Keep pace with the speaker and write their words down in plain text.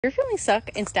You're feeling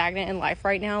stuck and stagnant in life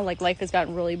right now, like life has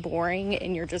gotten really boring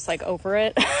and you're just like over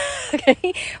it.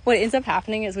 Okay, what ends up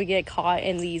happening is we get caught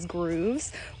in these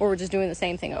grooves where we're just doing the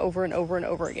same thing over and over and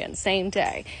over again, same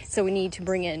day. So we need to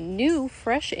bring in new,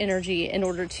 fresh energy in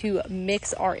order to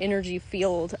mix our energy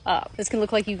field up. This can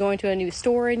look like you going to a new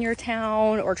store in your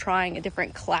town or trying a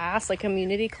different class, like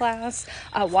community class,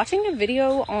 watching a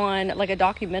video on like a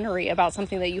documentary about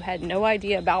something that you had no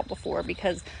idea about before,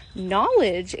 because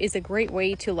knowledge is a great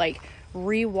way to like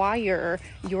rewire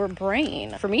your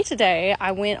brain. For me today,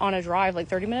 I went on a drive, like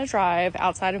 30-minute drive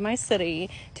outside of my city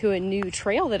to a new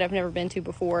trail that I've never been to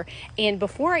before. And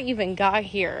before I even got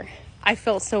here, I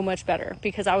felt so much better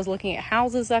because I was looking at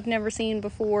houses I've never seen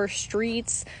before,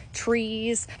 streets,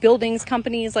 trees, buildings,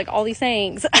 companies, like all these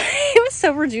things. It was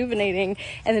so rejuvenating.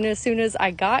 And then as soon as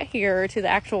I got here to the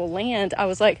actual land, I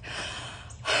was like,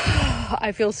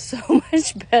 I feel so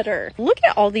much better. Look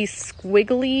at all these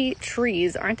squiggly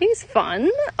trees. Aren't these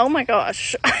fun? Oh my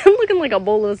gosh. I'm looking like a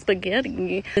bowl of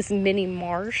spaghetti. This mini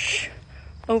marsh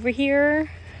over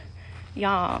here.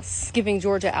 Yas. Giving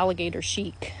Georgia alligator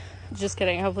chic. Just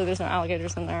kidding. Hopefully there's no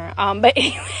alligators in there. But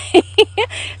anyway,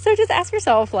 so just ask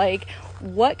yourself, like,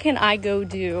 what can I go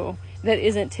do that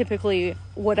isn't typically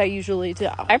what I usually do?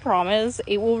 I promise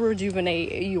it will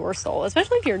rejuvenate your soul,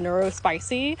 especially if you're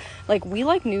neurospicy. Like, we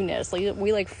like newness, like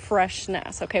we like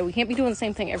freshness. Okay, we can't be doing the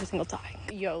same thing every single time.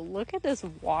 Yo, look at this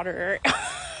water.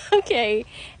 Okay,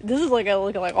 this is like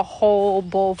a whole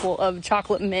bowl full of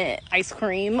chocolate mint ice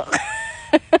cream.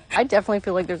 I definitely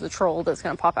feel like there's a troll that's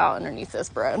gonna pop out underneath this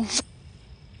bread.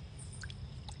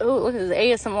 Oh, look at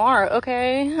this ASMR.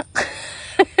 Okay.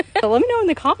 So let me know in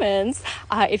the comments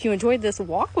if you enjoyed this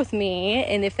walk with me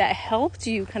and if that helped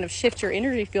you kind of shift your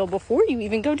energy field before you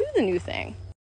even go do the new thing.